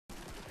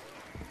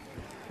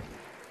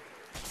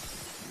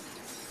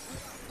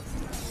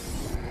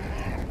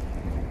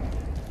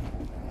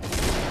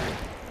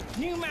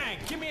New mag,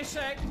 give me a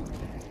sec.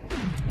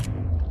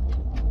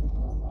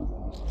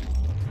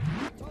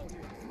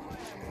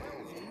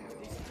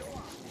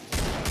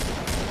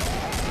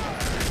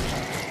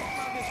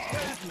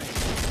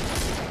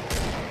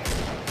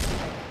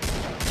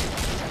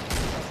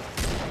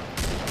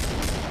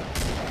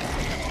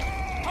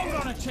 Hold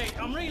on a tick,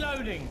 I'm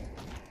reloading.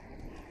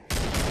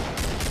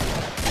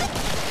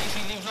 If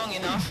you live long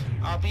enough,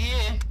 I'll be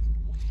here.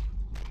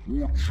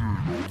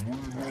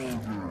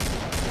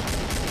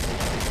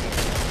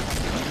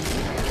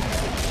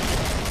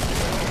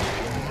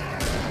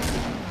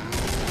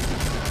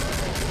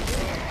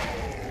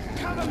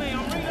 Cover me,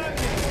 I'm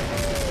reloading.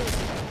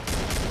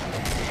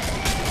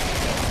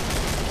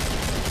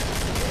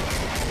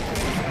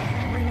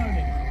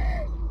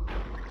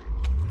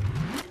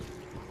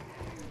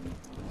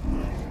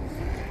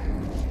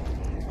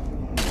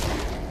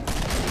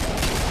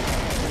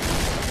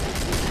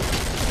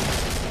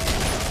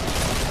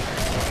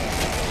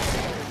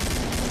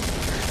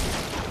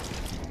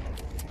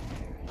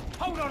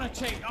 Hold on a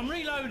tick, I'm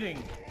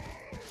reloading.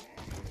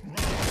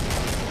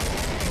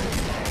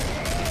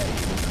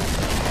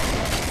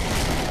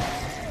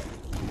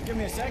 Give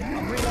me a sec,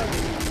 I'm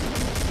reloading.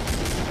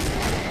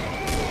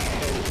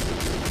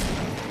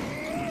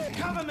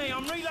 Cover me,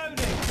 I'm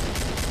reloading.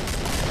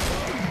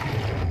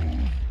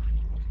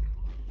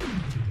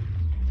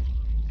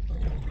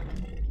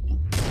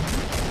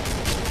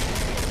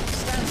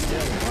 Stand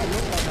still. I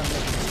look like I'm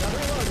looking. I'm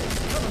reloading.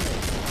 Cover me.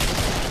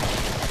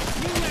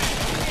 New man,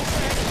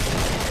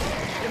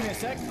 give me a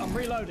sec. I'm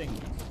reloading.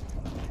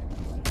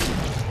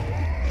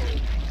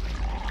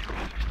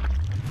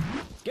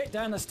 Get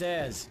down the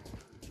stairs.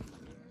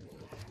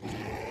 Wait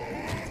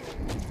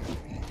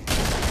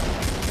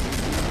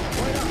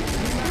up.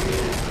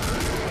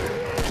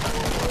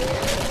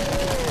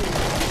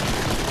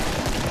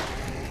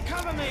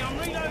 Cover me, I'm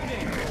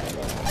reloading.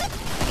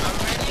 I'm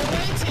ready and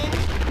waiting.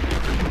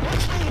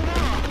 Watch where you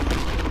are.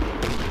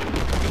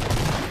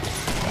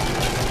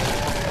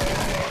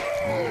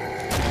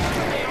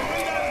 Cover me, I'm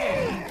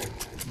reloading.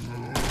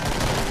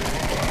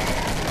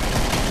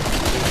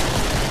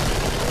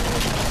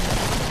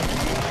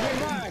 New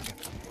mag.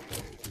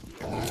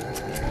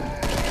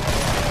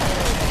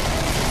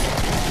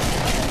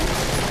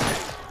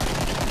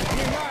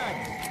 New mag.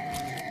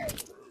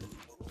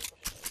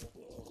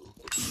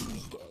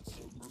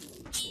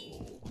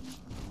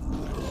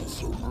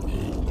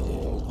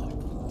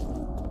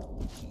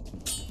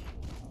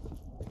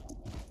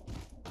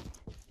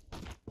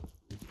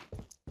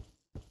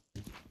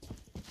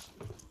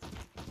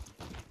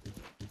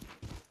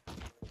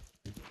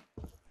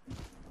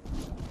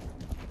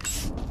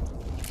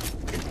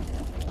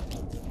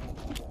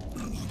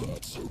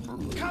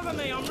 Cover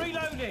me, I'm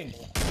reloading.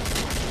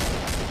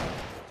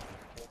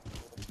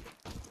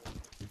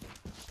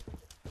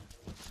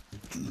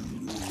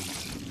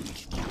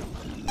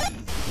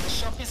 The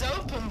shop is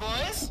open,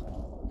 boys.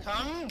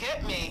 Come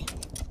get me.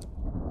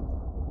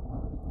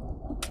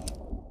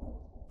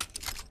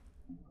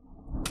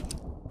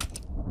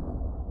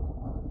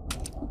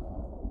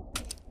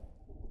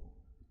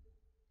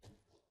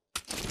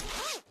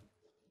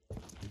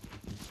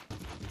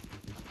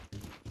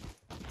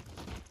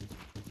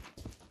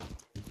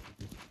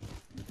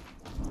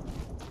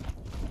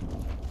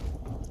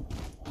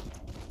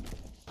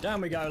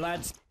 Down we go,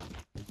 lads.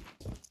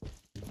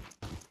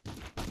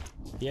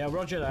 Yeah,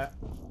 roger that.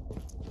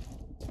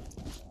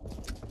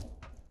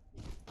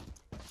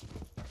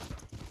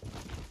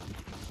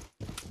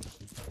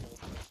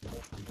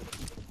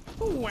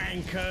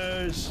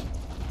 Wankers!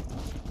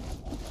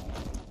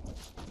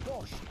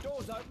 Gosh,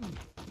 doors open.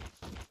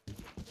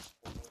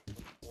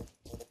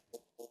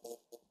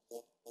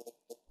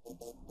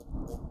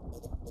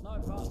 No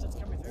bastards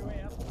coming through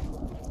here.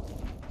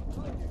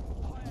 Told you,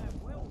 I am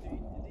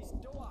welding this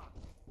door.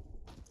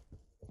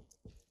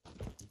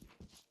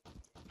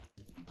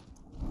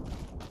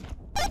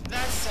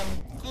 That's some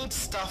good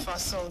stuff I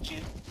sold you.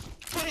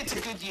 Put it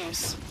to good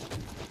use.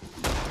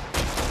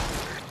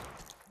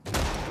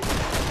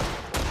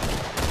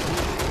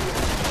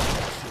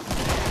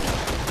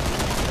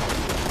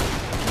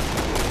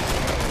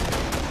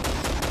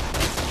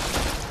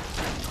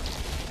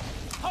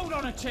 Hold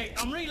on a tick,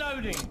 I'm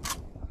reloading.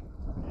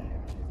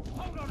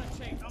 Hold on a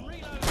tick, I'm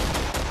reloading.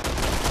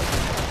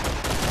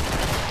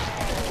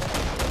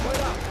 Wait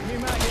up, new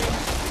mag in.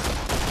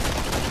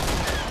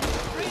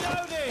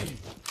 Reloading.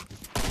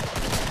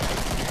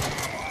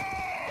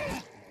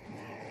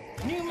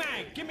 New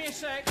mag, give me a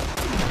sec.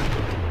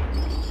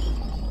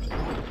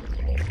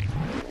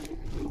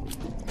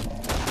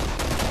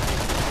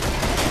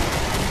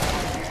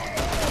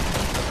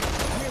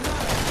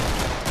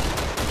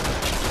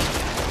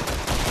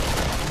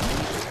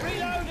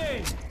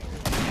 Reloading.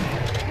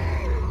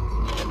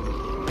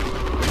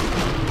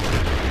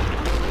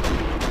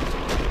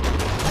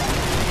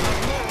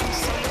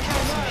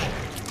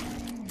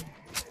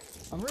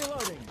 I'm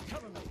reloading.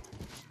 Cover me.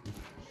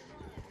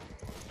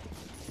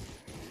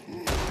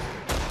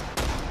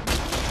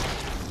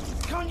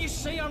 Can't you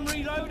see I'm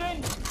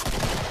reloading?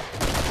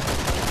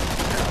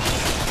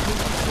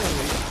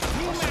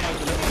 New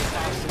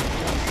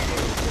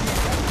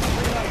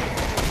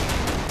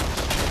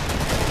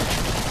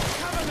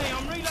Cover me,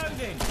 I'm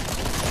reloading.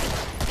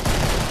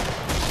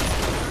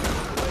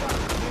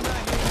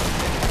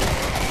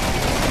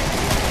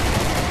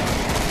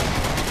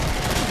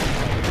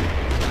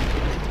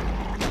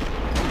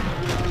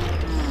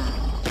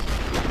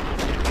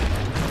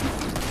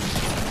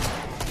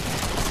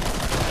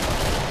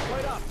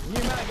 Wait up,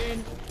 new mag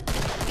in.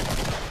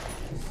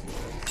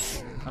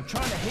 I'm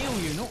trying to heal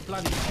you, not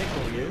bloody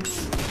tickle you.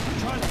 I'm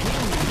trying to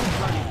heal you, not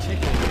bloody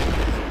tickle you.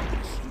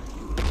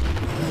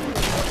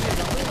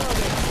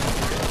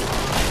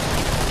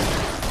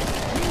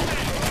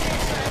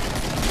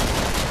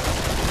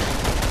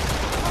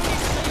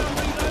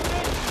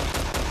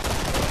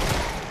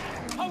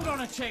 Hold on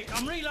a tick,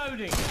 I'm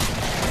reloading.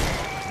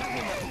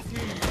 Nothing but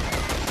fumes.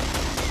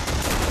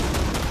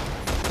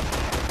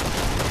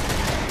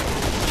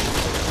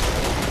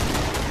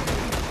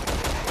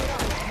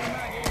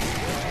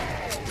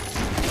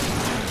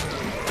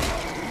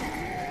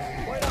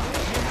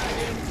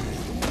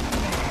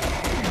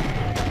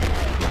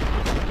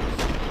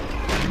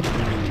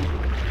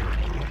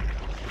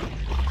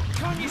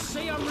 Can't you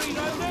see I'm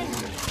reloading?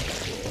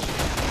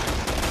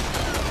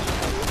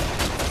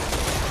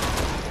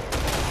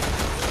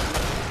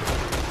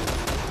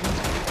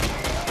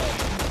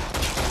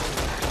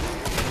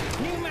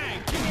 New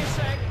mag, give me a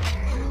sec.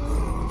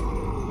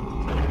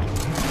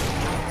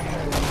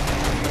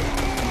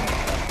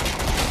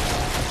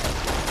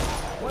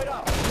 Wait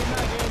up, new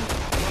mag in.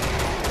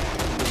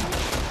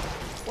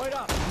 Wait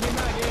up, new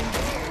mag in.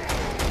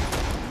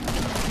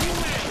 New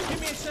mag, give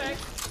me a sec.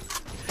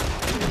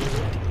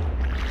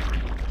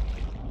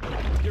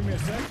 Give me a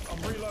sec, I'm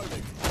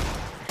reloading.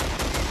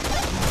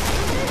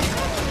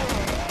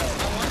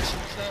 I want you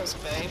close,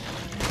 babe.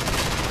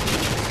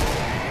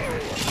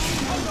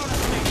 Hold on a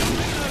sec, I'm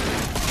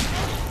reloading.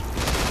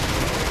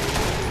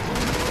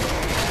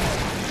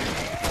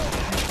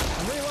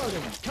 I'm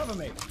reloading, cover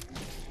me.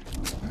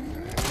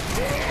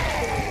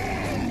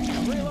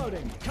 I'm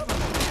reloading, cover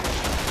me.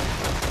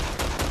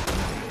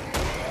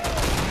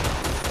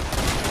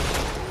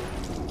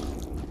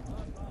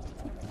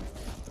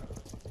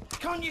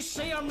 Can't you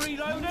see I'm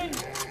reloading?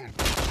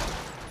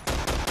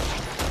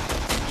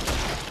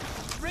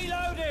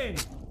 Reloading!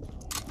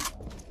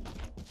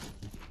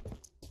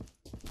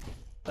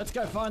 Let's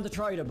go find the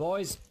trader,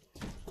 boys.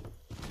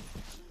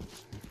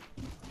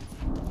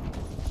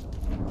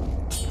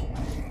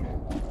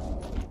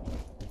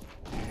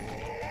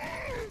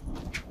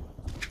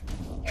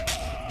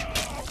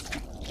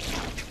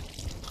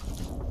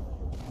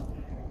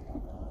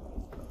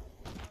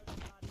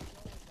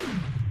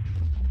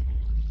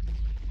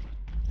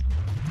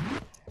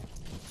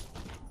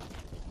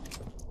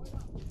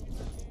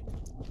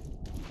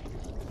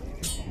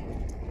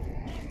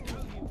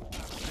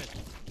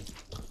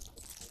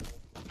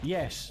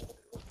 Yes.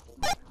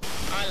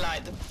 I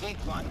like the big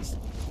ones,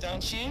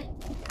 don't you?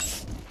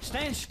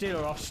 Stand still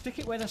or I'll stick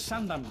it where the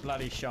sun don't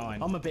bloody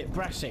shine. I'm a bit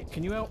brassic.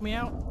 Can you help me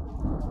out?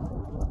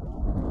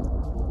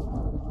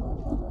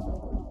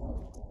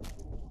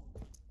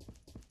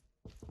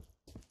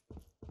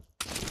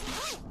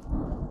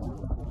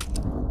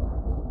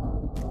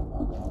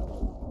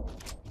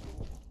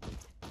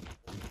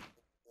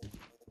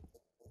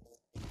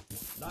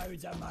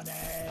 Loads of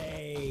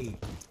money!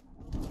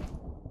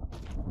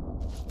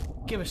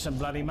 Give us some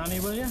bloody money,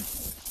 will you?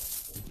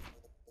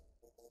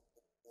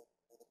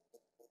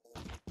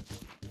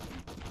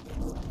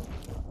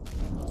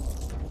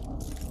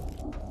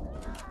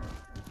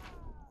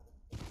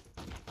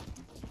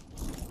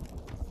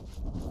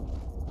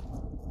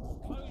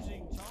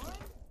 Closing time?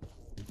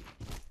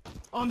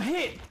 I'm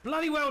hit!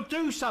 Bloody well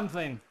do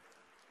something!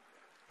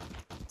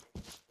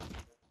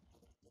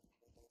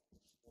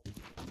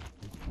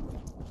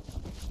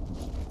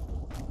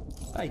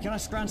 Hey, can I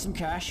scrounge some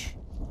cash?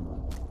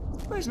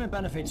 Where's my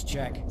benefits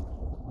check?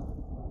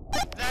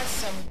 That's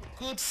some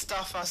good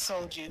stuff I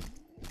sold you.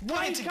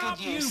 Put it to Wake good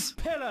up, use. you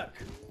pillock!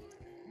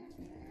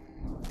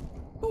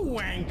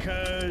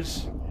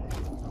 Wankers!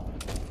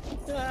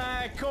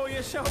 Call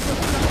yourself a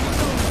bloody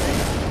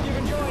zombie. You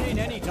can join in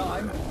any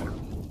time.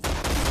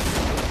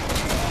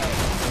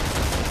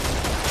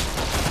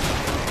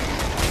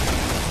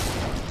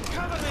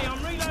 Cover me,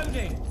 I'm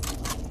reloading.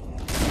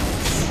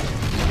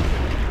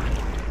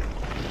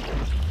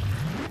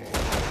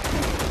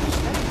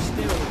 Stand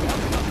still.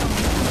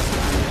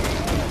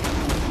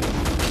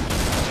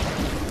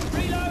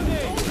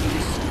 Reloading.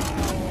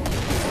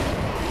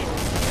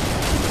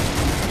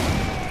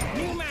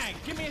 New mag,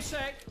 give me a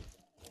sec.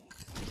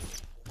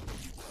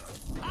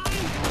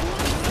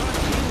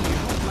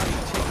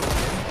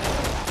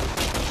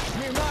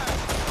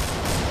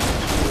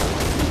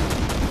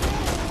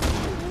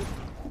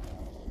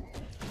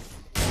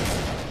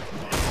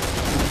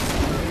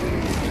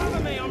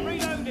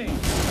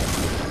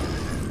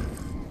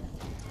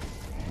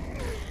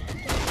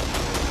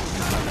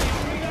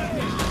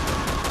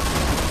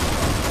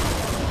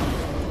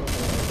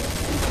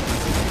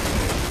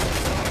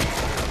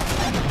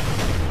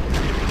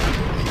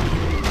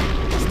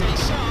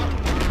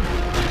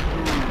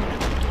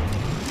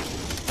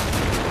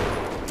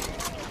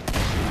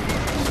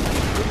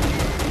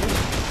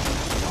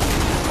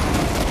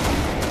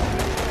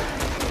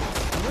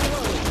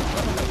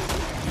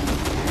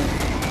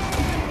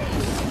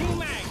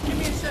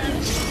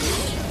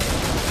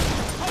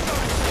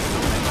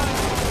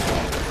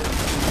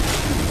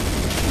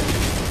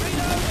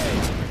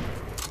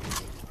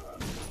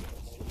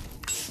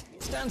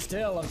 stand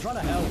still. I'm trying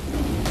to help.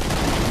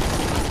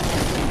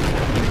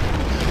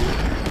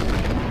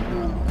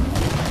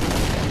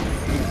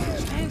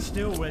 Stand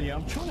still, will you?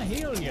 I'm trying to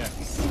heal you.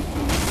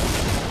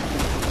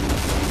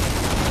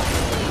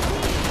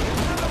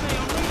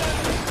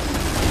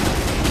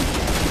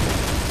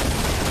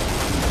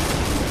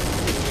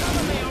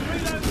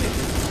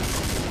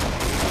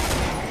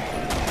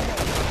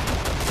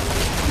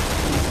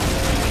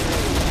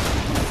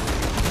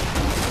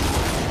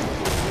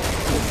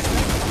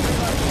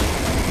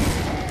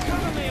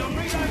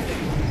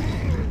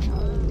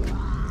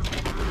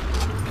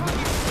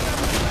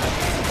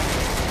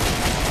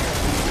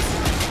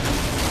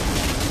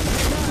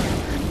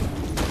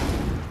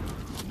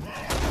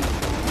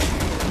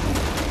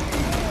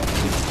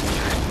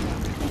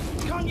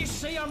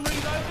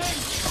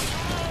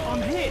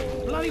 I'm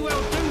hit. Bloody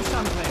well do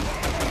something.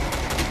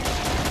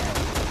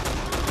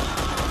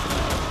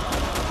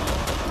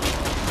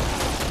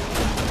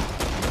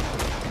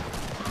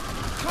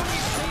 Can't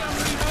you see I'm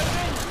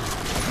reloading?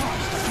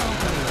 Christ, I can't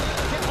believe it.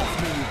 Get off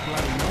me, you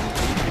bloody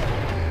monkey.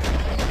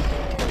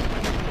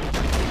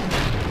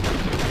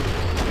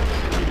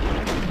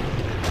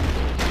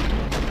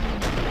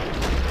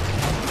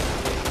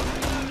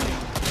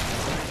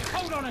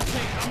 Hold on a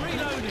tick, I'm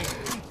reloading.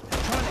 I'm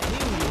trying to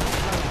heal you.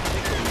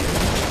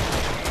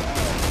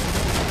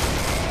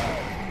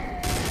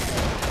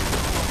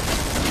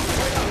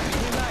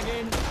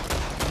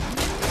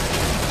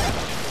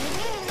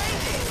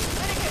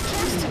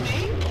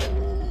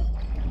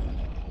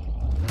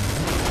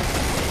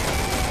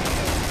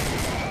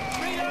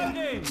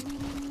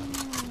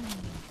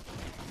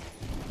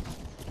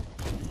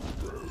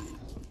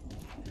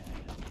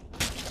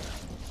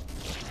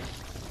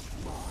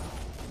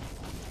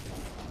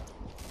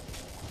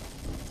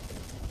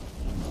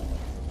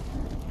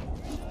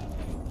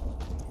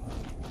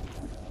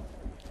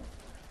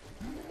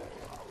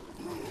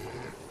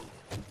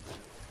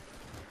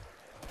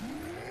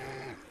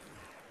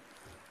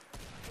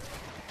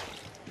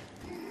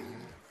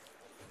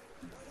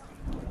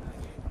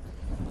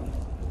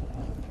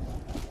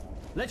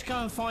 Let's go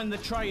and find the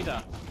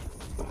trader.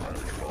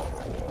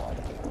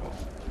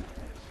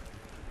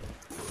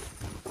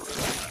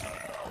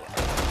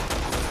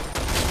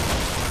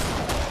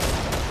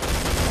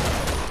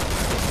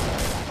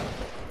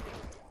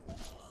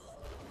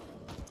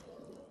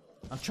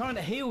 I'm trying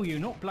to heal you,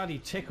 not bloody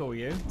tickle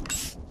you.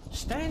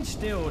 Stand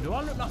still. Do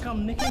I look like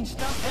I'm nicking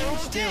stuff? Stand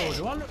still.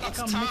 Do I look like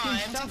I'm nicking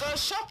stuff? It's time to go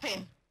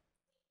shopping.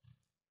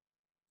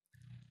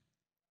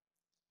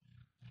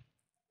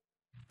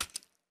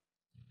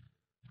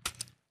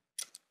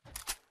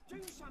 Do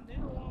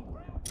something or I'm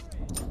brown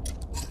bread.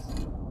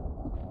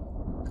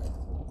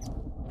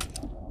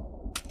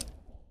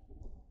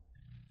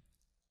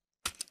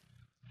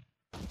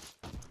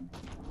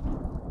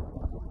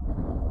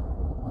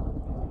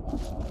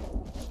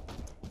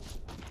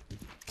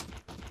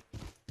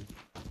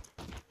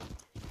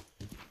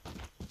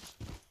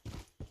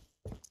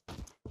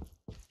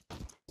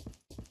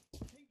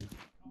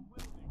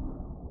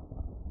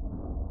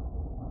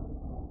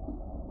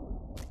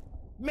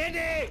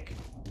 Medic!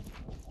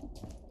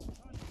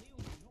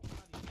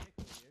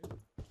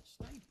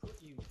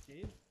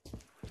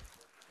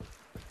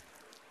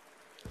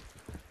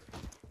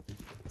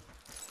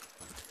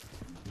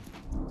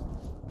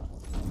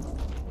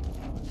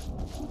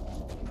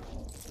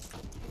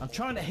 I'm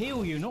trying to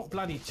heal you, not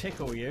bloody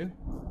tickle you.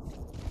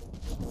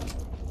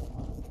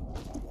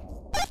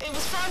 It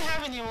was fun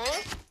having you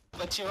all,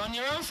 but you're on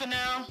your own for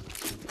now.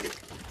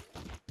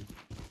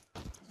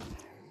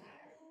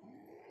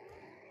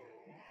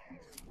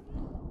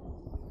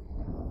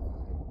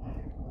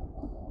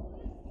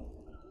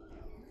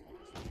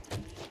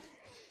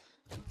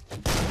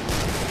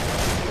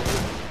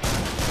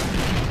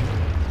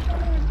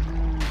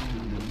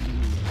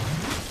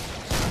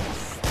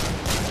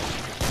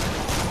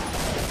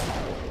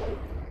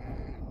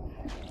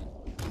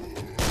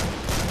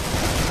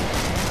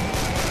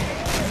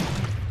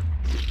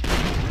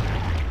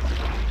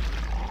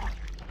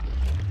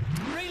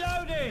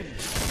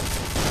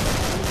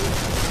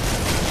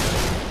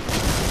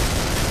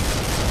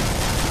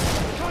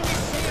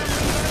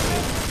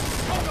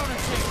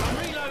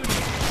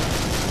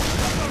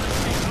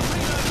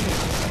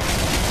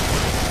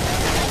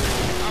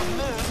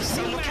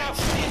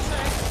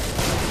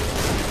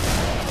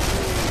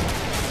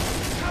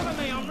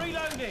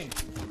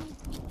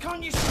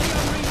 Can't you see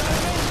I'm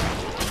reloading?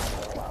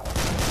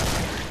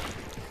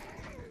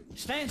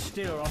 Stand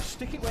still or I'll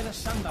stick it where the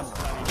sun don't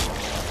bloody.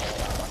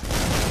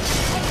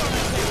 Hold on a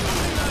second, I'm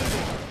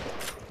reloading.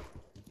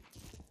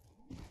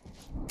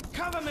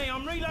 Cover me,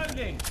 I'm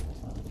reloading.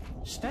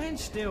 Stand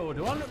still.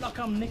 Do I look like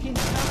I'm nicking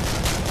stuff?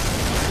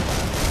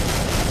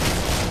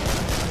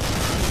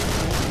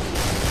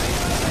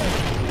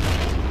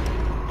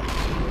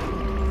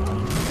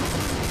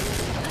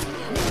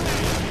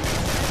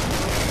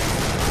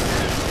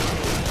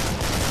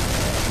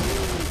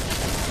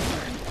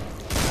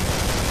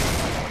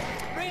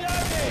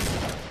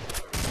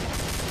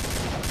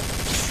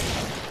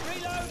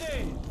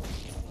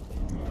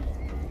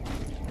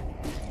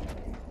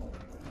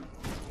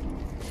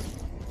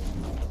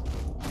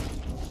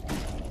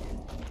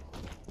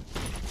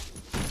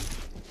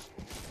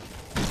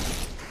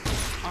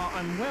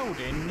 I'm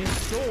welding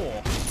this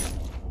door.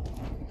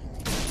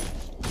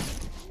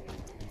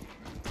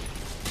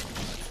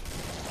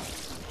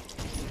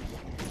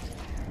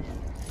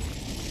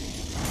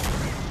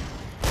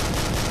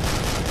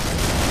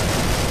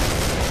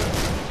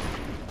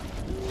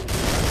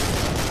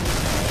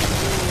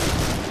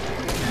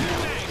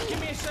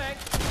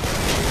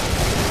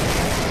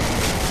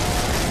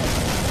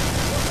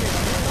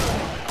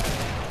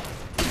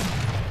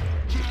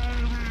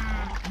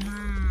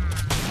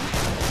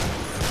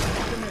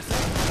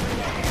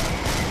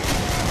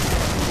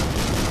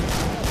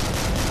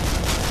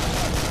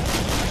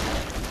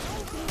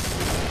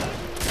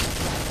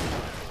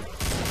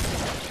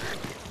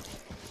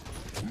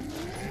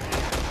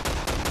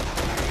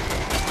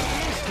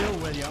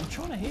 I'm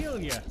trying to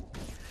heal you.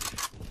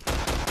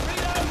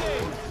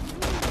 Reloading!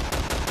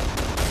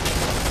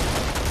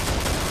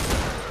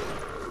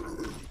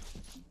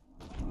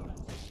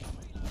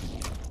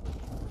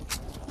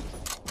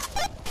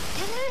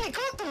 You really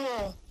got them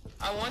all.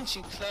 I want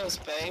you close,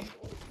 babe.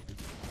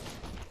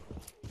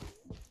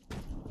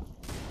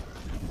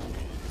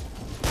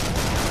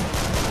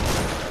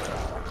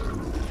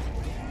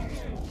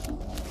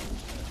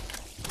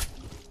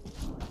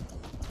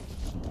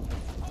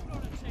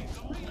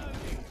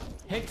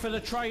 Hit for the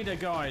trader,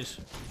 guys.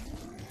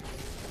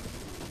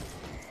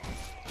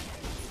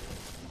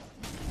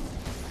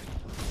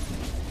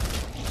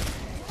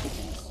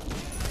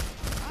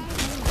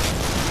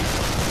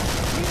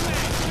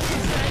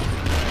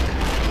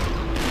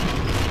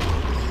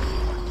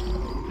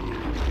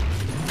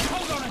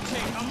 Hold on a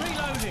tick, I'm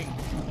reloading.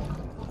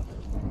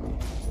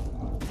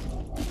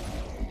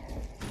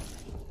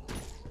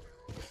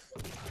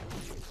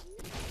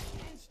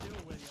 Stand still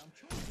with you, I'm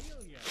trying to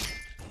heal you.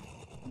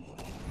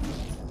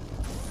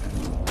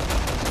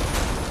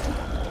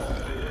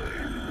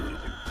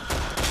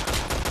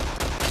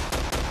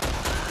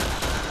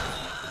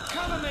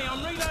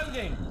 I'm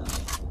reloading!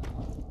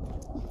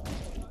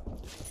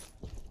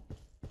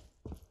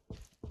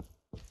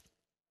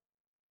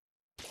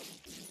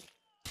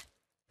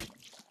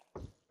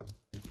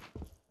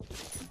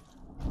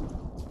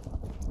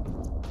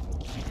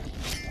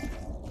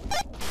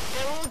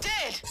 They're all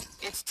dead.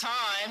 It's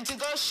time to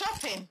go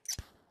shopping.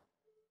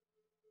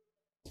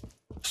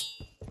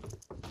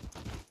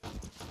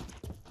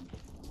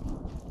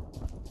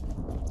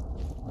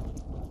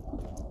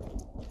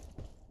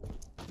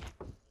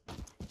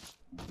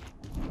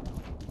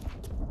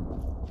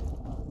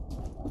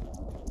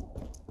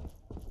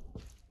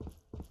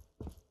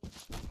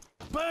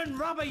 Burn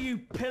rubber, you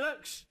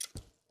pillocks!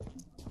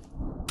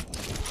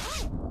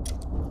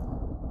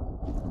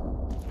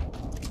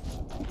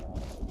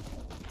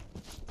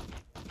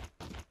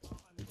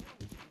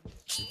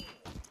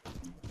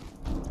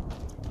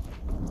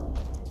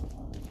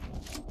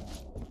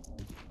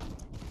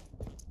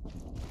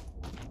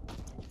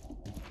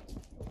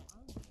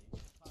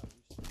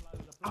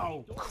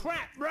 Oh,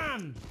 crap,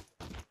 run!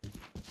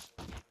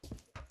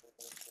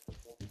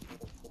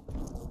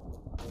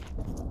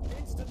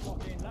 Instant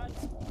lock in,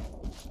 lads.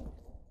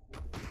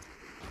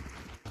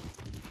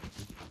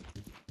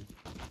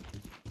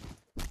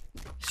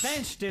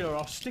 Stand still or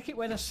I'll stick it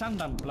where the sun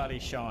don't bloody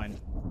shine.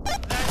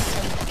 That's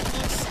some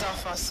good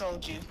stuff I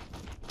sold you.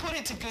 Put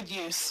it to good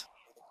use.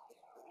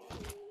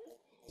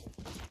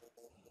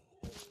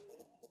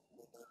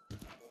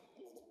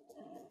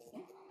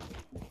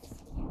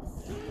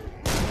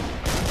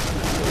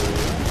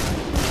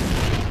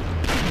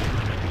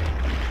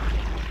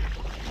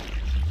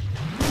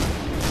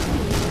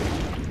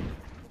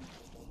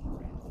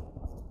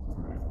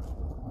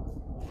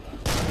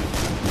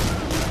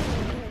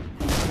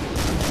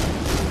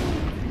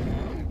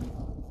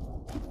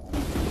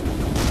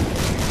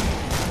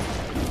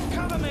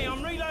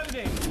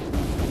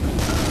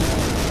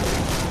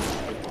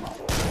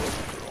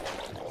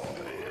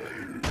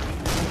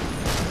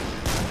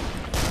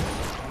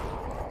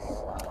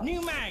 New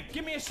mag,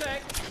 give me a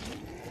sec.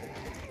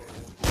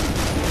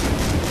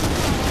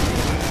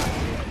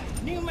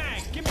 New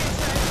mag, give me a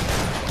sec.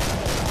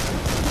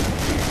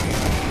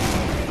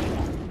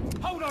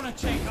 Hold on a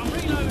tick, I'm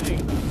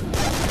reloading.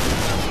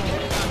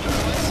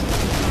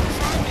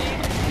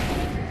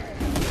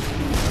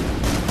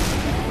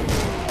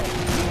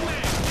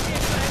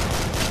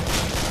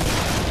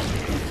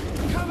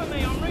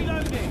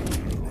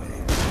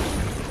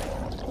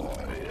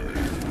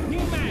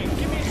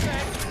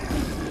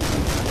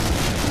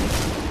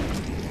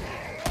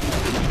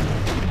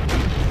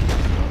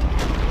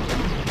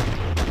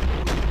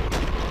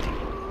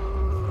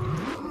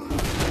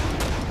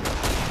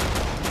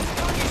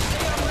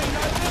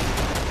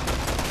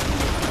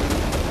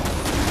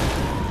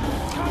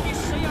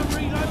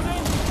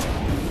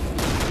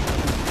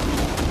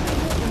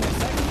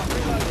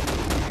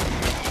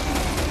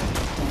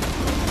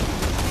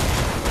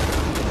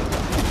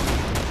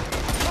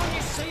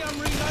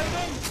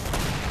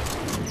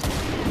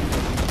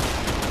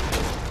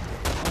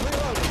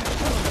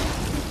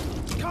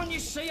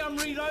 I'm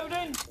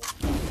reloading.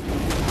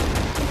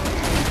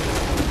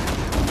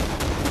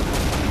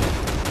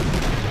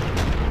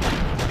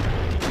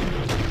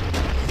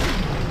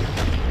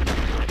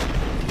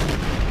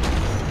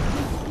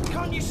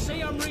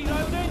 I'm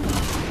reloading.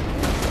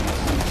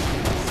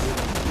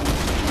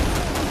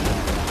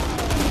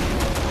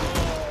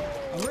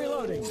 I'm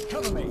reloading.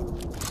 Cover me.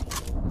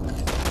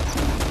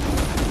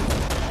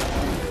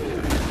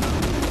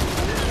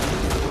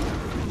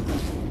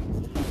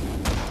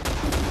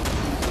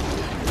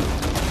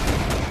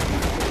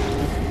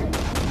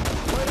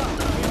 Wait up.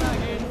 Get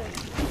back in.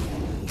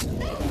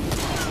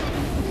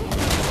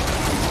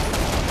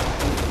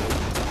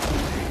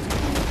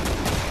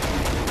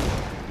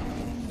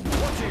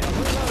 Watch it. I'm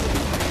reloading.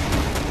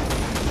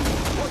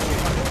 Watch it.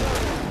 I'm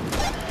reloading.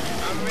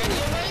 I'm ready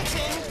and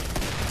waiting.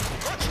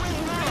 Watch where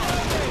you are.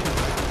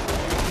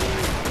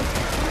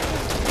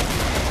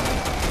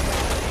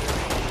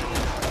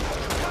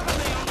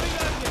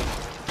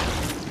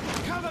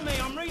 Cover me.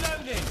 I'm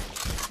reloading.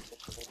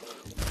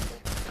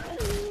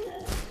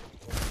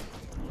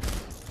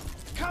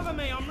 Cover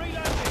me. I'm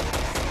reloading.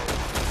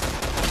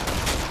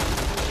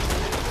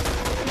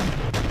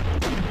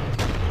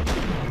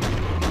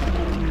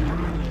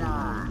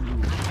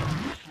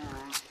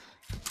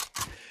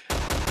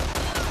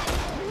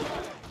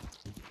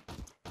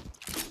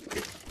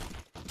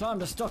 Time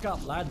to stock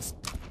up, lads.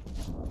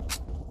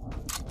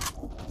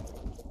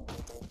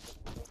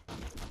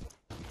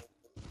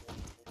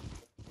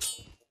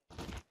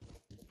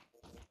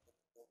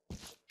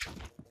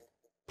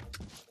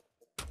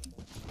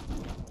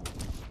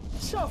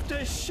 Soft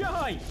as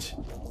shite!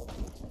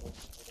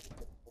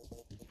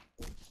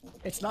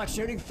 It's like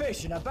shooting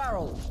fish in a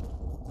barrel.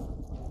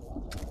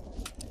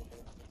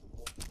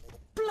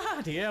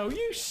 Bloody hell,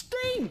 you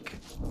stink!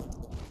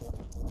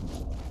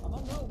 I'm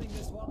unwelding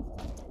this one.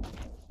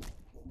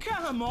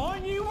 Come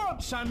on, you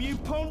want some, you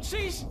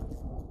ponces?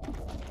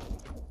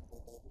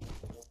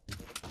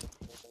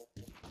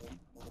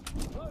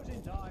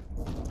 Closing time.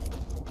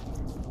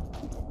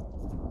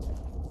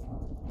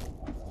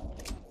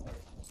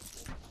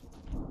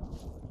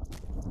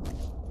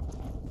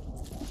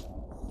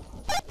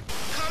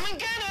 Come and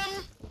get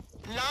 'em.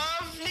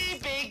 Lovely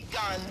big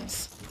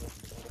guns.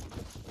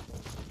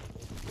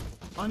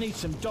 I need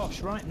some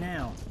dosh right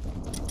now.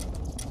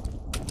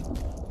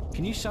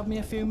 Can you sub me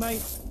a few,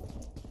 mate?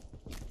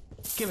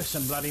 Give us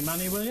some bloody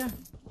money, will you?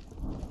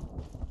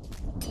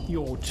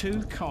 You're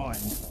too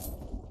kind.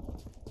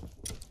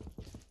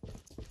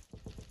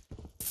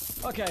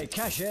 Okay,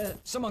 cashier,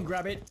 someone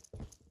grab it.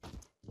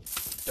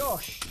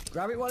 Dosh,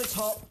 grab it while it's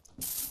hot.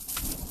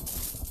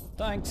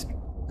 Thanks.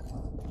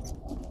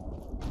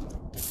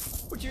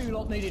 But you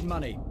lot needed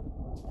money.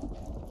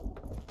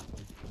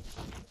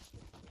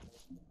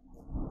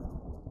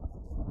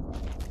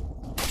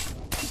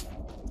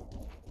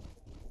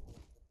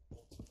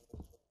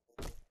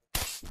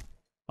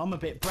 I'm a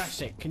bit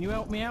brassic. Can you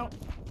help me out?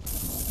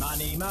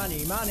 Money,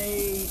 money,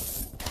 money!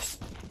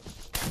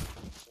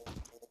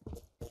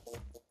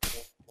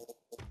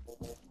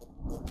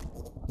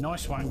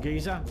 Nice one,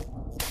 geezer.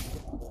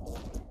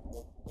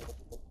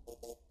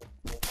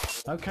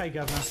 Okay,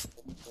 Governor.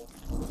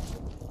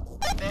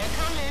 They're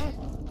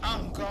coming.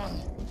 I'm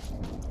gone.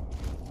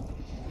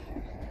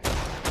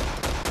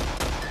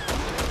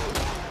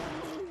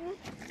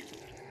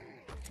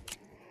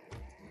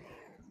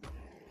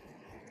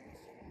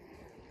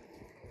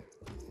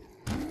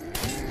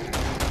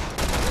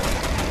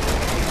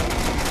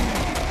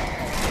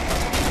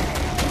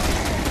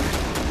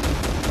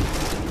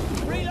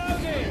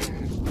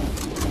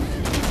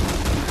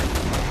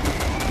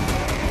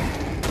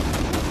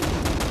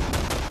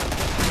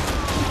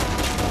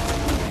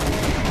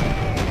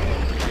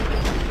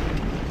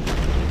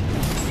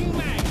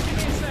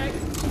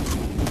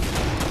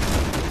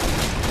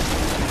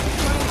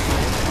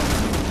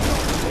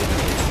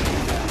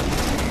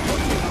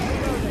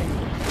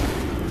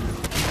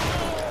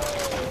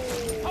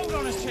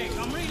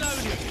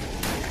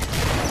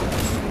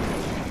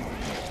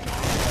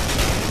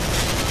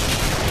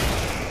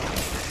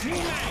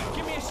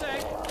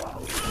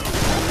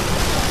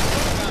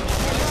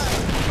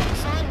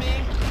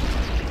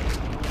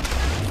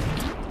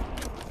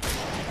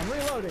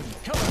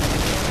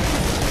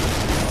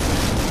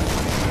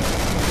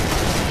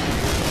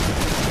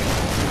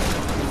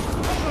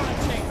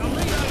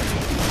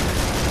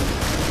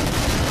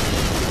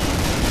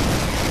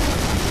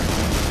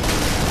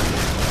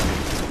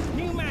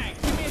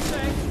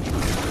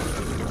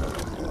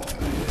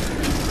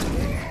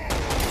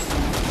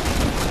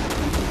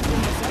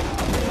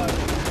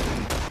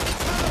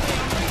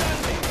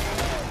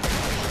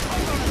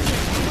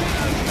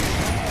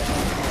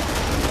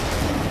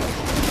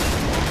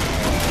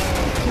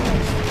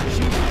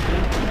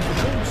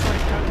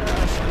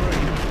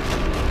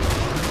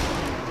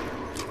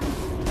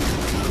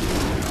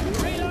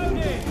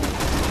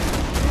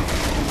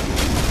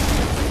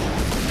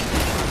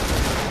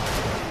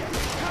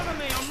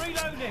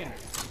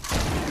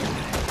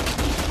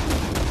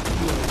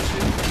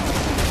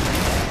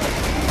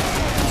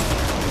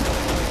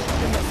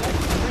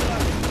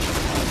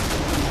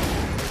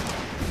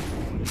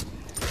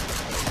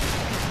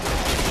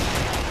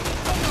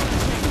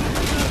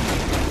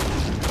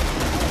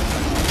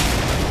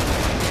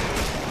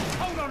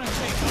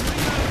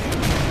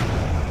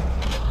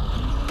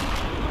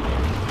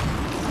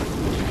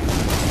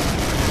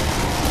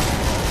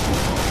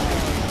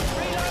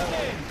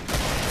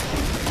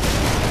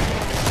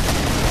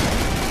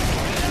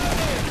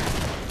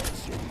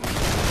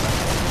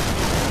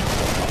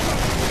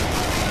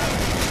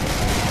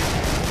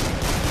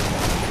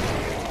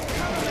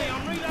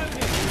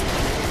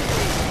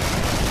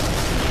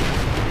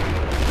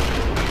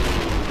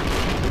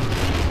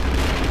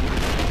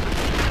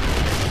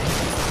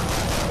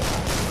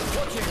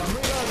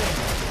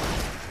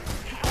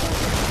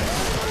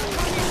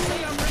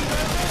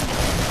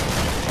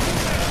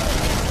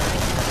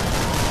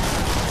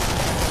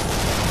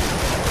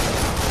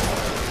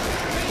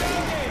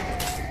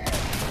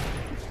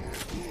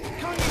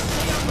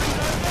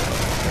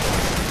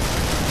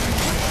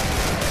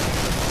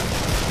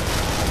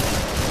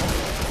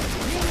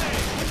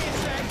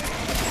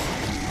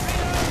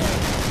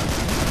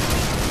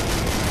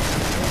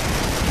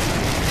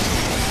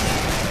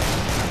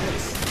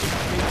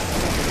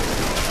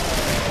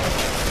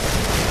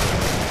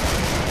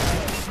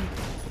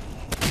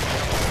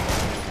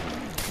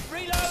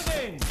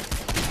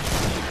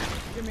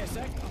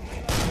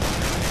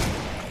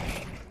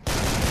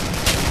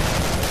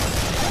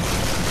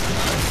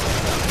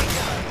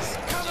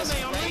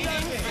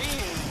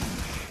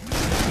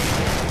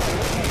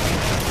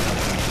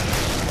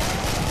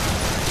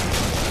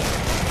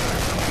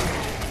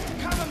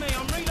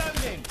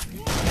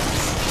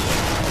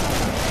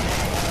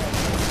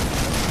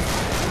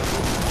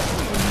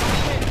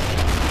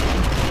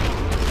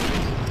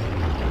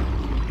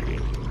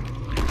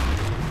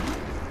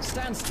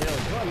 stand still. Do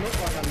I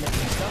look like I'm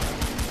lifting stuff?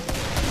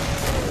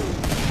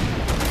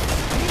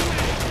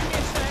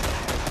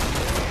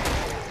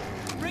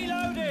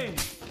 Reloading!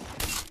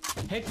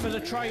 Head for the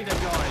trader,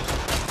 guys.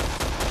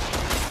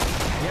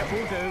 Yep,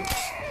 we'll do.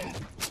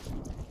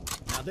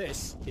 Now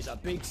this is a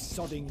big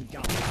sodding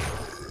gun.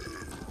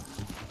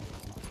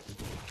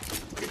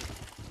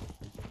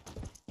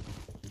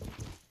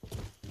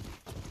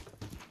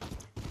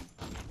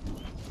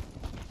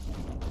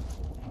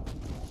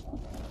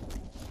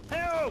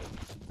 Help!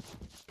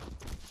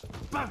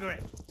 Bugger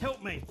it!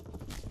 Help me!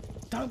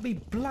 Don't be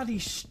bloody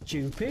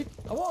stupid.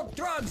 I want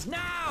drugs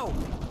now!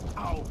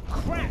 Oh,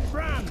 crap,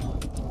 run!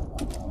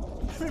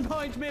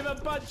 Reminds me of a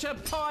bunch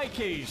of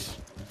pikeys.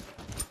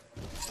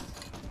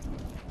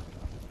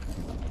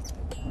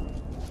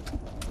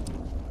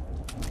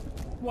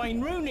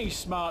 Wayne Rooney's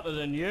smarter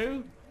than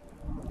you.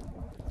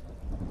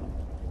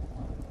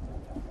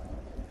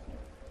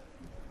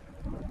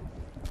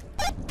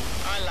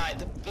 I like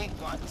the big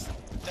ones,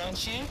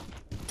 don't you?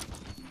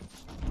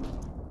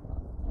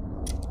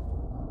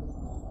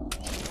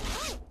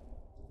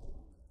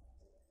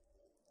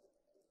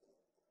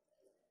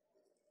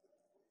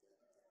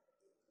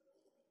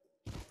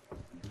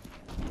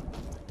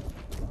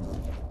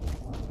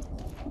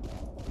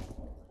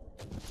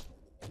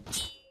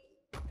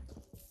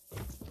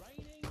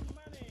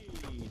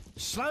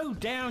 Slow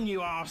down, you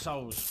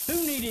arseholes.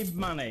 Who needed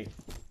money?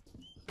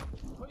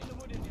 Put in the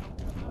wood in the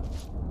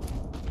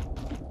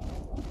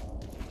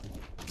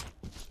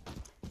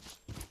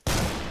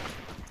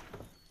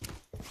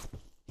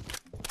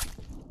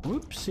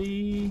old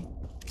Whoopsie.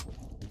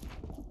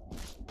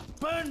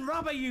 Burn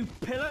rubber, you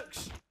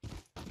pillocks!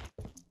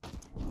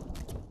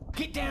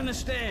 Get down the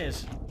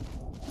stairs.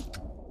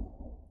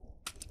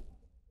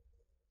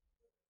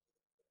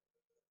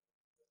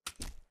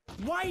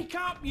 Wake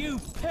up, you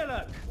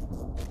pillock!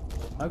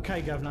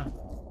 Okay, Governor.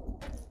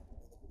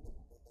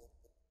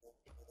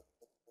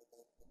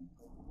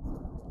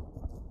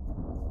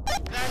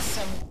 That's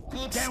some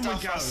good Down we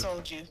stuff go. I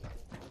sold you.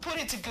 Put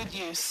it to good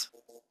use.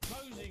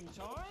 Closing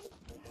time.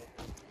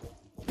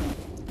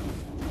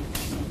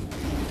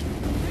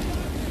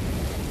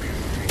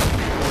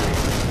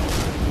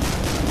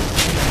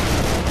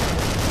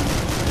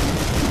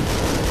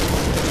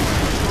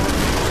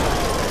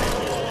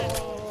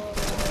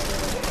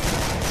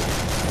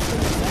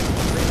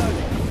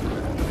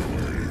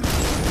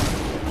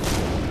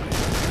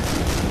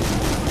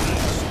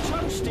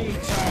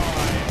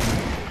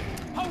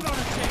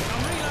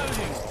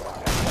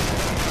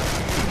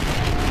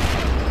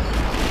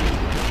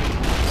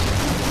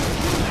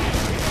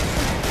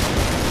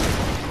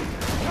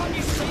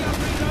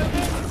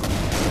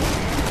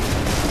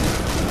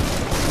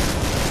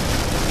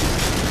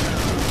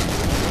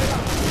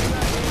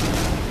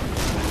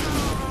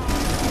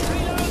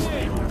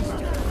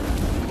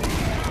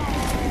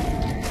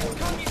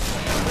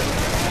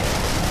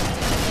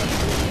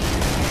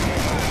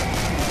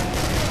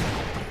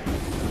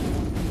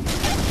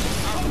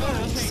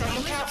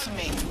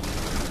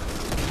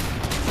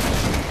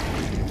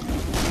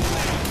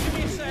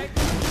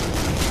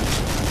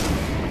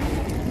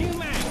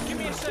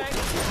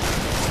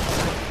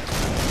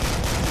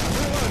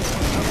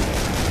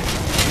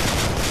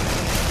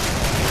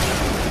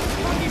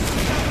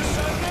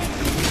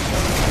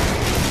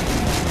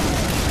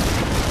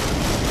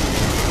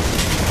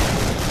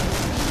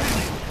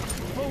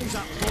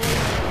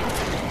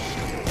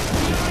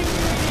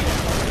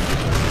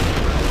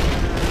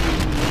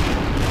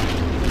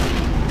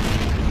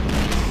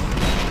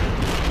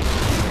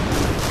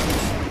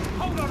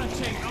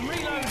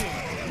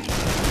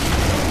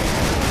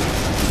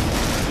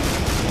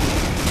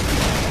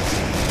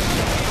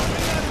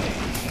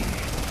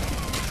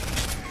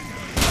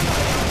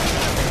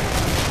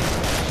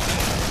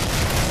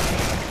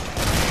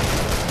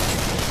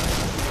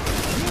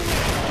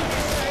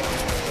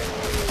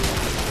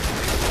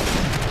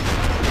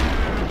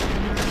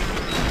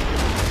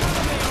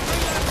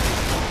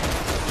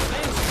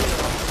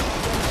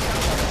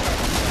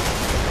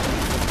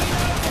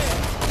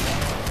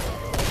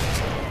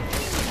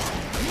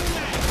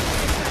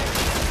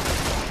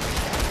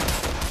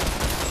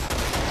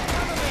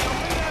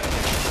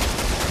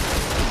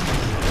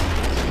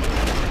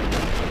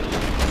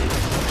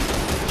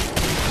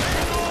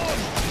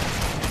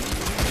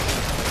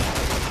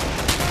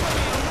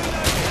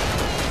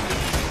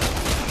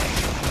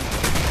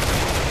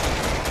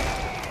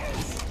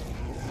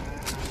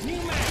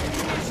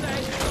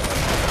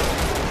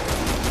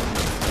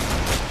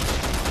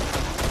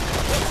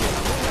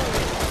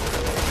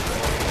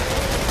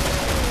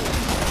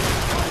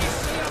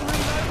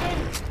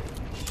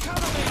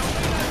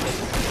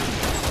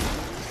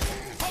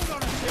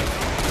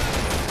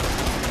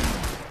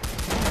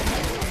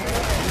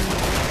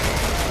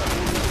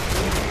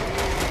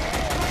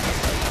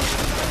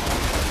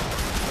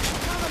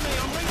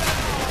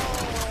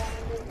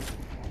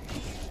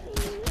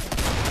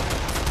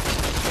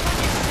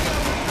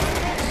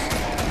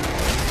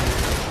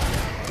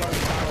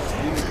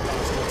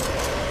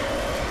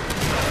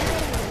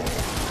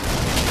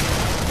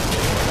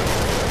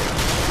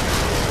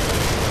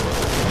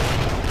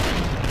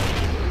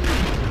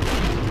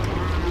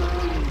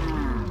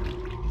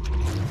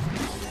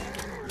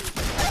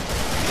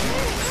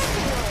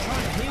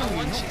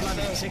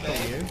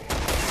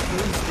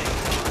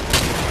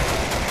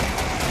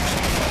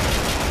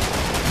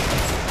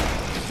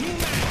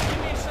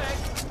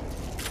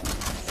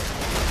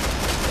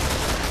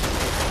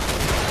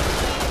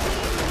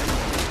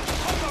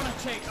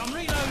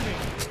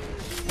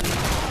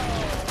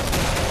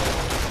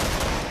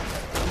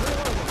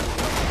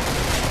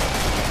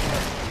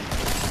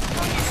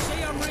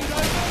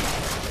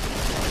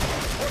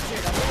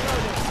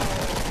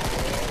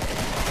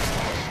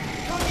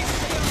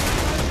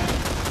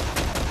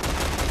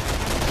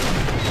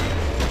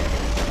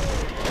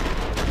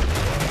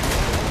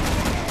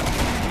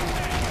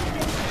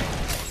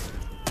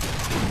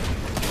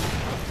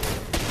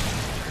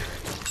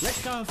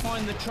 go and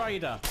find the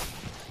trader.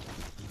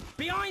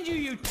 Behind you,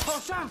 you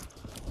tosser!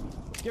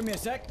 Give me a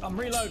sec, I'm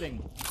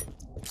reloading.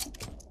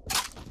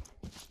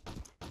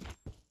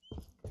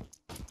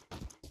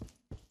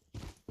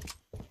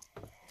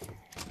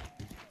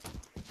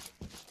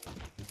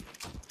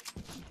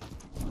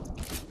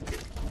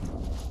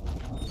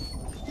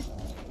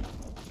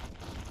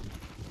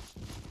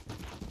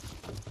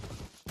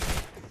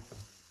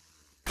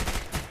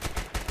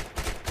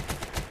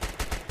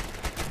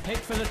 Head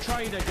for the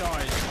trader,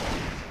 guys.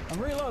 I'm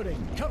reloading.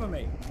 Cover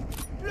me.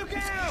 Look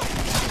out!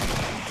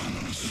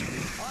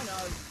 I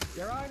know.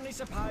 You're only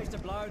supposed to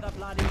blow the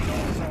bloody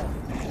doors off.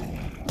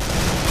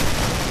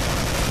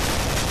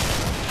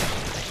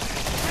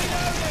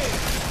 Reloading!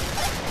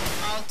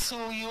 I'll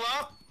tool you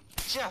up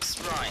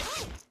just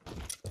right.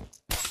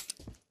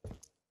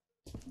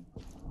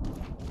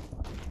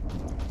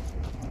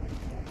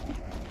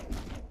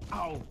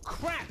 Oh,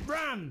 crap!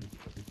 Run!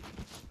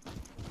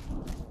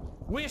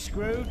 We're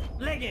screwed.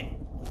 Leg it!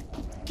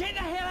 Get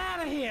the hell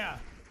out of here!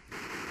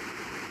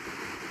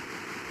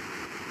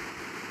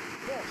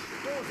 Boss,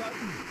 door's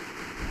open.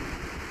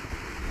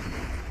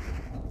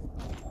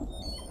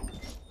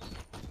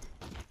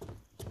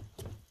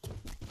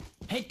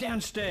 Head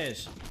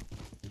downstairs.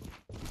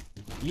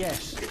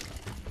 Yes.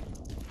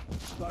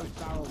 Both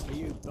barrels for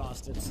you,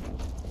 bastards.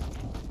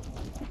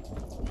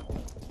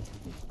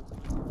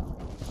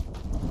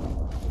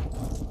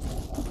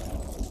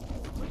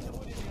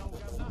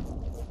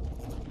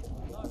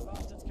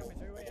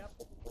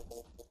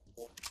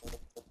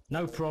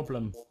 No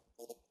problem.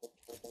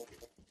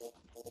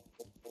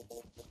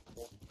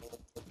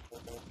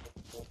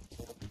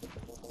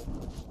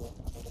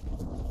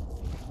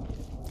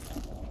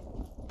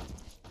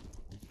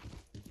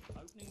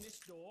 Opening this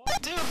door.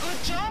 Do a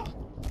good job,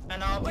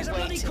 and I'll be Where's a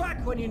waiting. bloody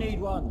crack when you need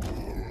one?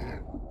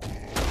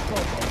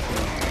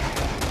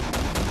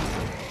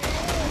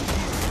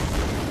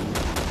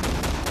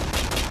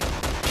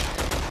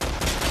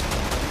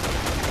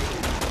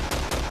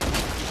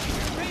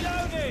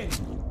 Reloading!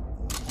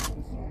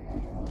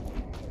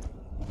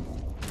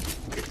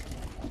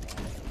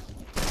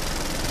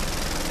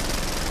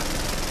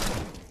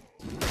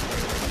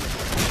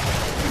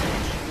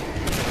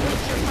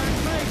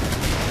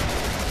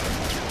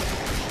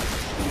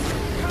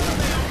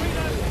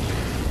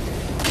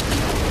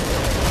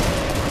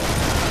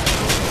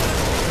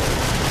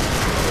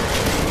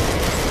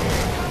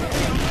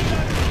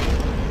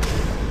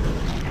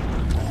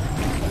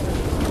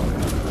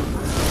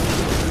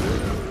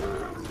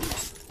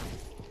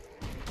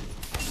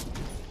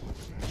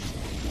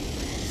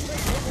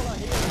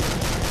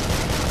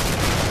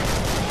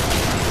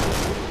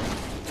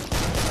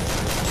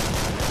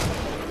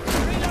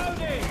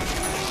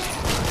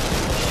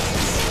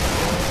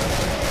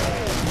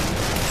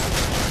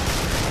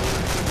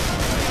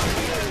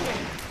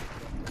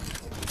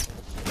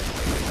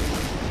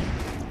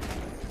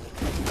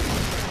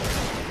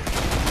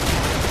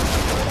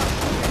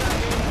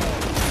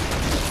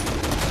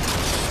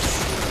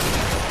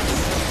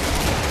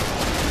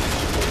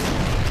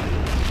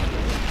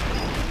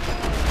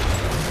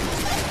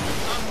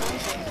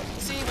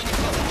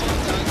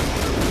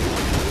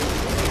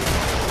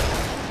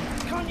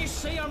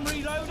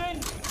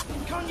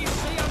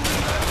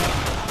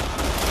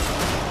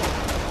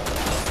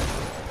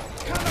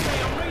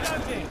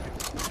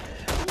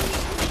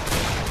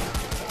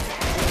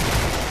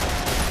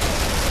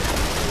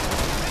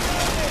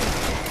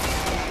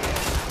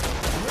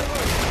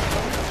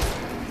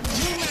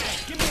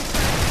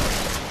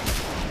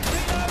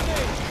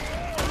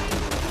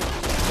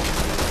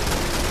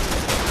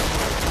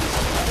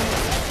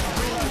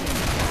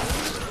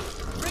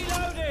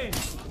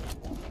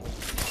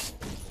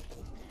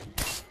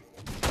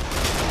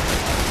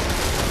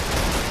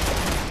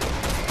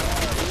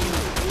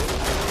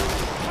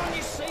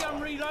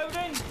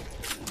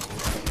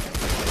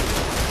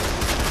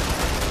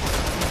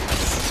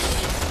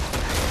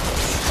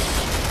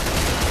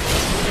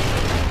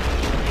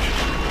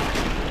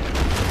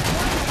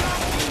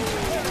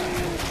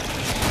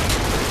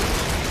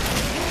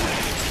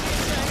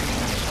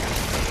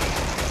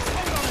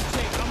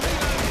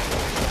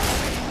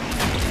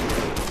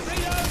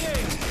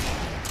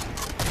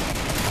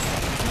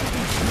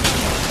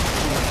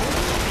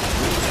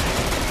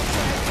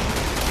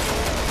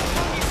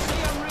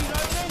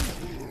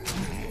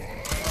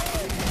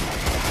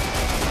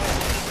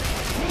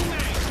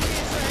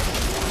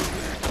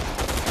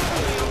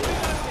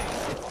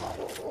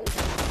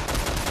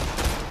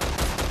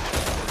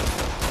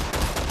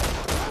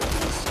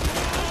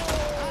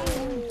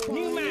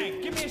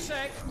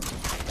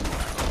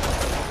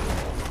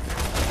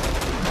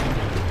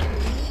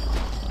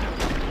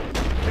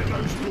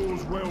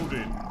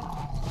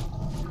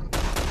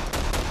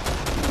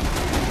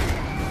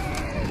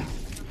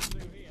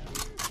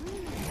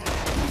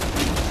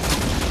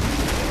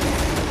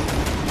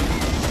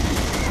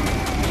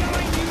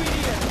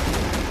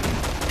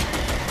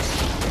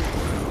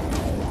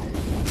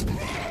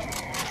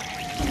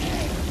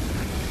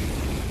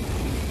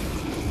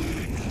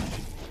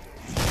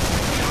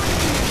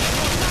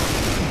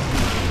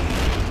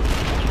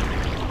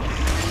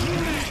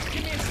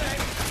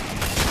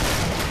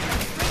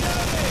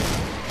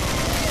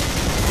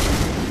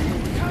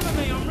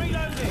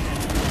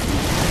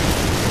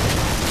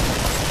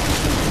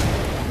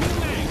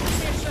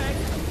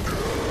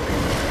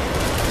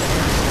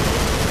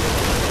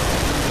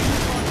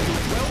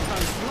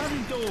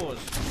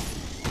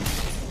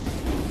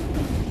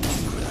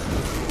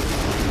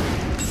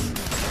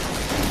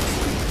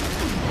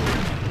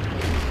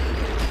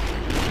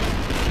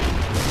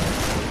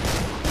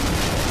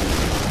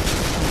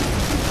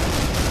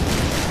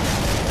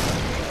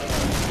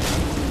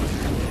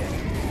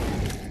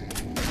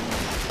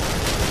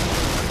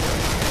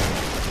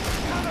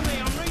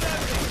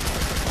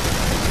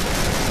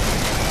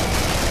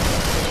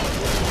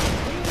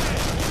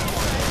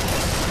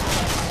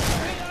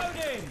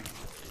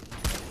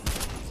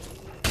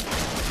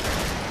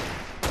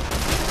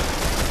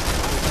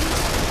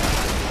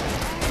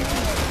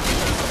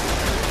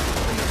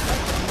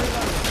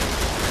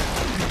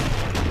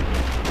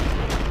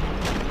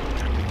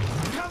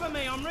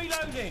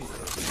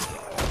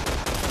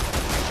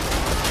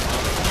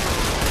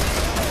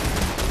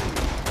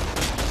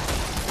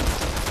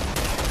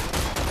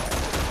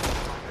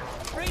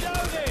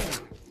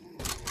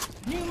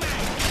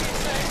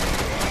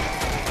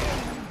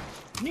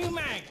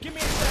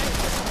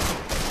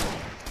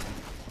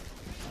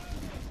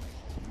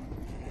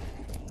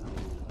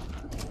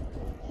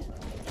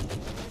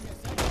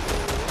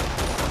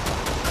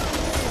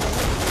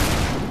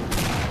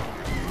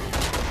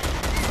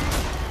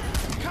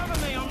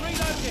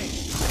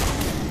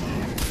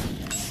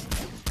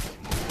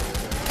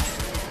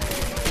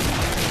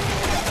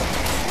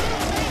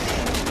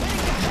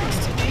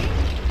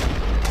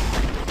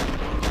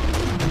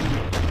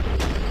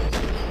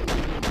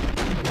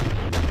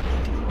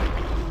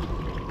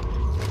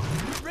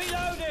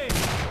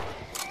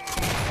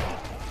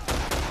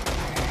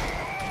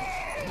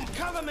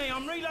 Cover me,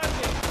 I'm reloading!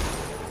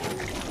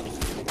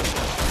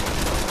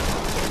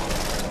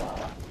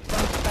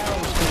 Front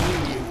barrels for you,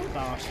 you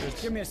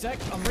bastards. Give me a sec,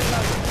 I'm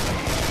reloading.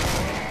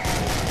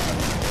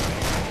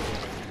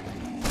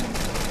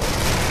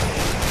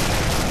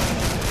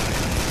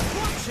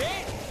 Watch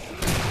it!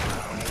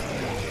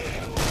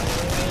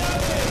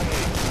 Reloading!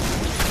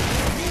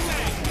 New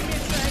mag, give me a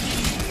sec.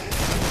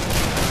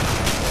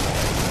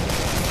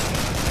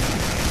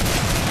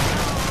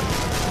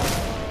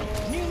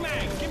 New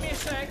mag, give me a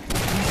sec.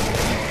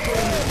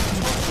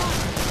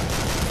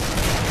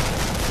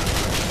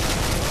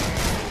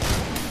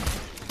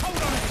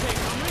 Hold on a tick,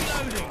 I'm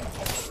reloading.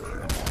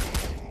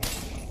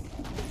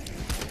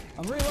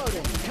 I'm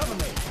reloading, cover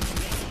me.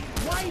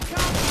 Wake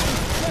up, you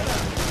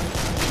killer!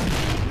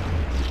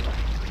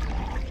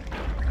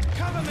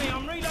 Cover me,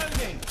 I'm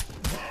reloading.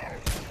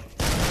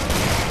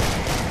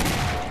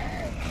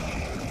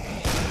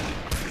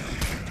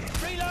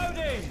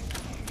 Reloading!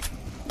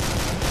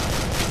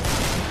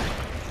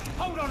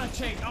 Hold on a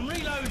tick, I'm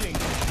reloading.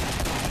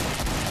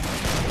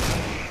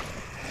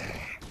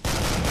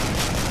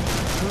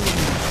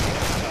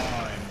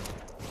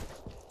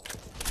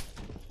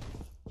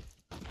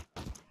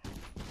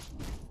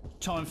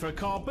 Time for a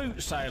car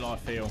boot sale, I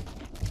feel.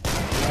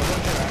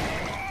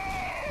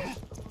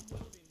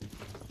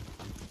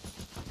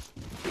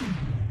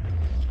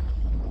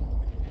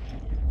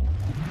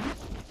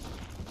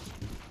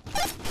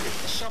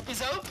 The shop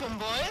is open,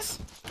 boys.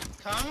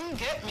 Come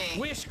get me.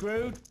 We're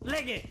screwed.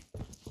 Leg it.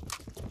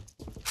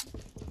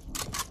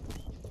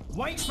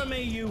 Wait for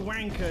me, you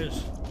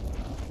wankers.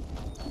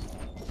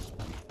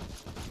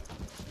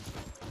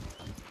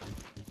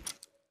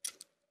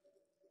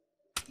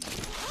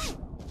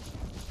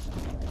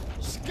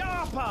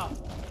 Scarper!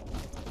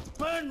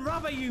 Burn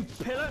rubber, you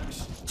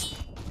pillocks!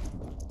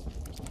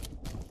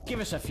 Give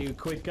us a few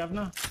quid,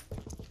 governor.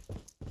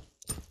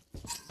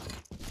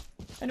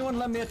 Anyone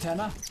lend me a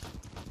tenner?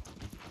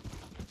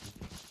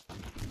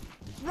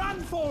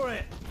 Run for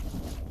it!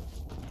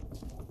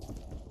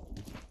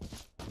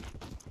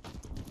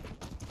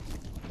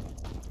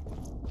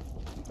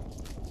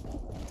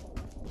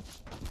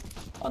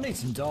 I need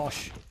some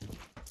dosh.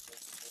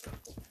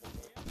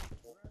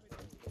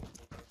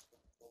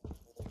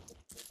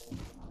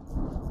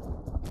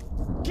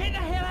 Get the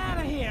hell out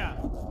of here!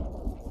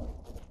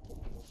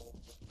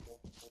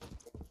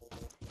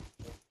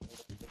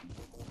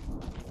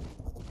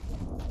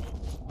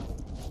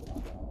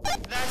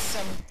 That's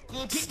some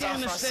good Kick stuff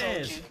down the I sold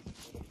stairs. you.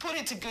 Put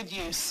it to good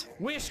use.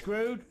 We're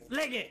screwed.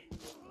 Leg it!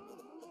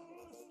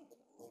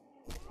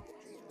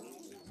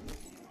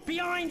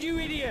 Behind you,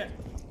 idiot!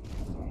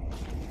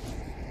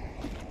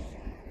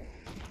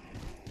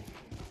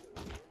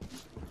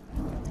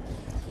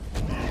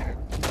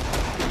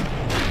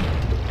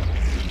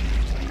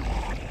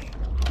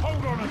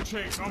 Hold on a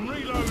tick, I'm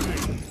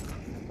reloading.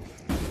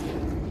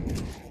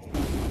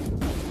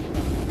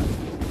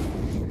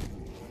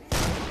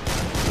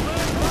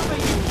 Burn rubber,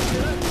 you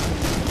idiot!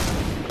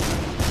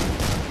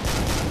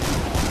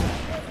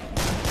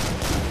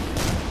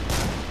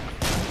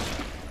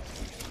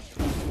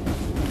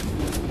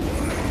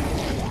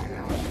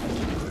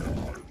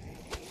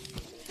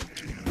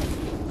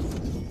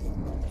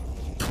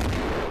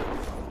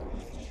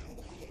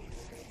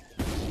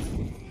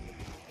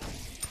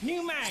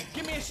 New mag,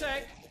 give me a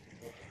sec.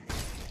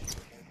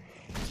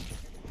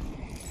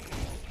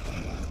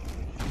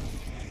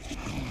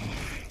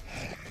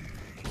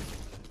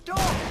 Dog!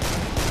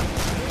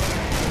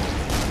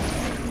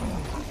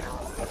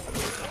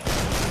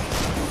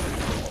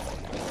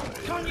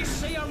 Can't you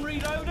see I'm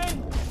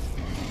reloading?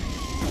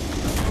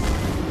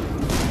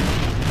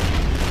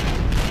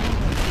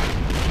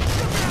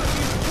 Look out,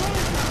 you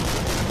cloaker!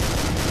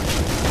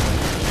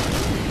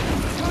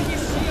 Can't you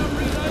see I'm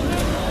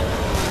reloading?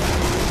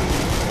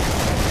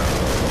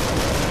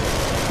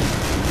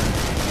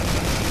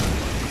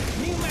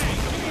 New mag,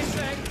 give me a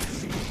sec.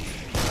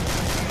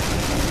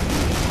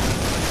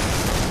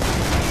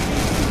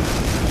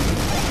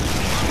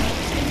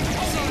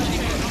 Hold on a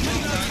tick, I'm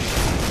reloading.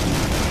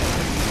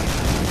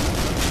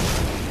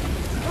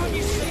 Can't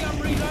you see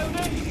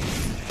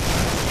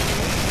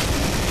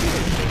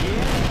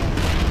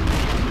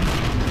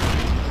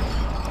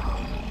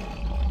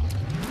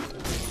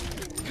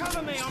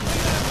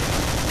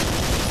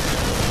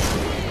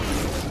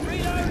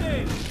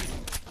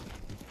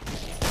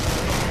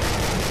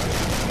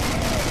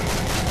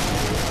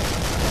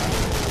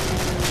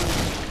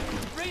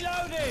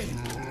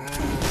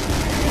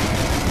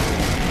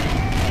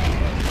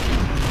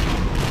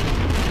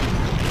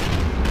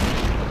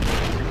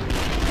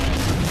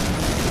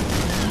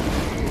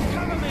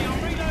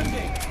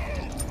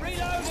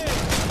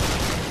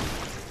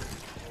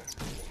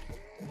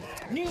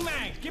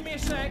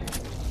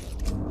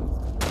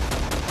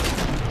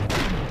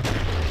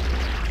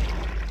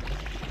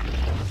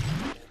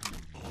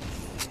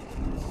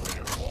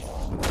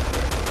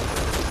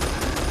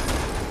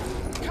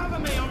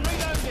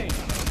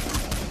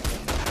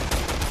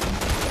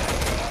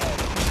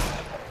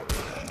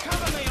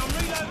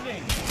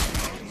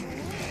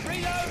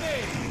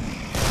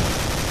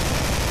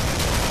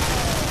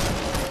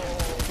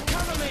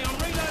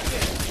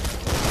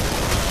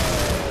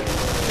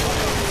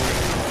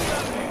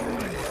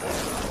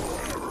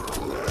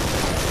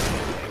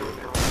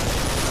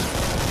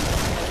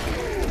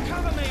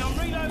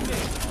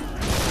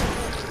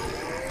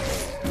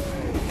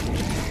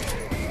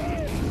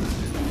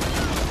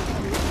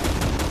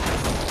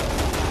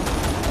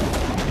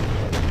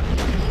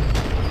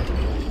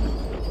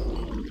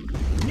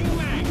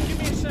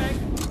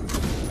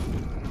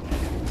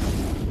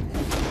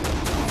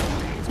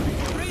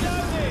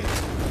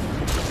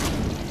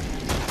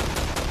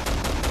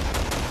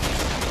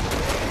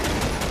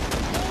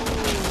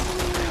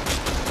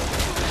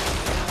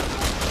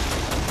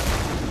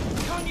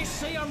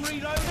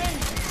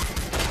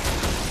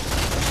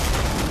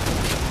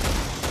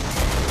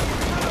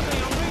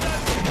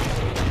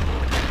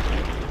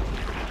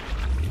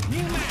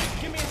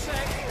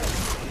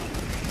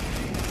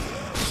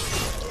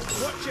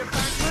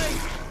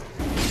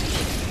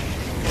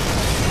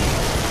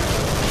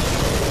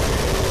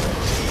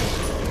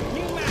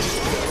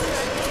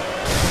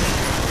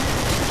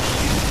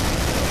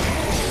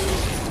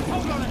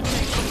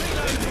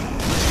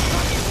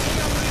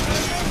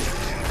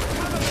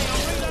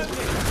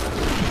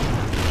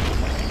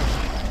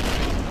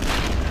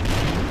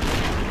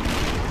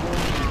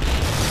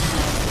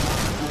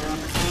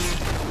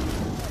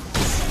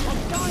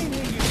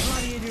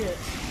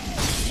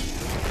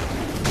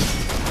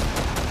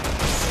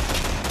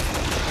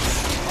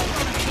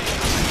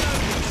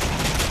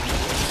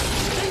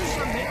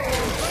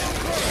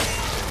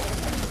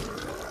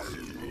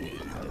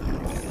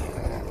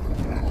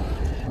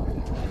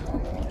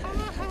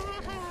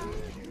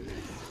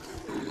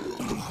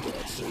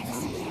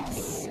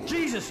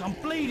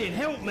bleeding.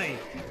 Help me.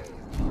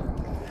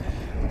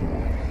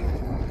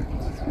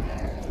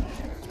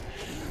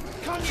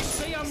 Can't you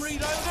see I'm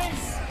reloading?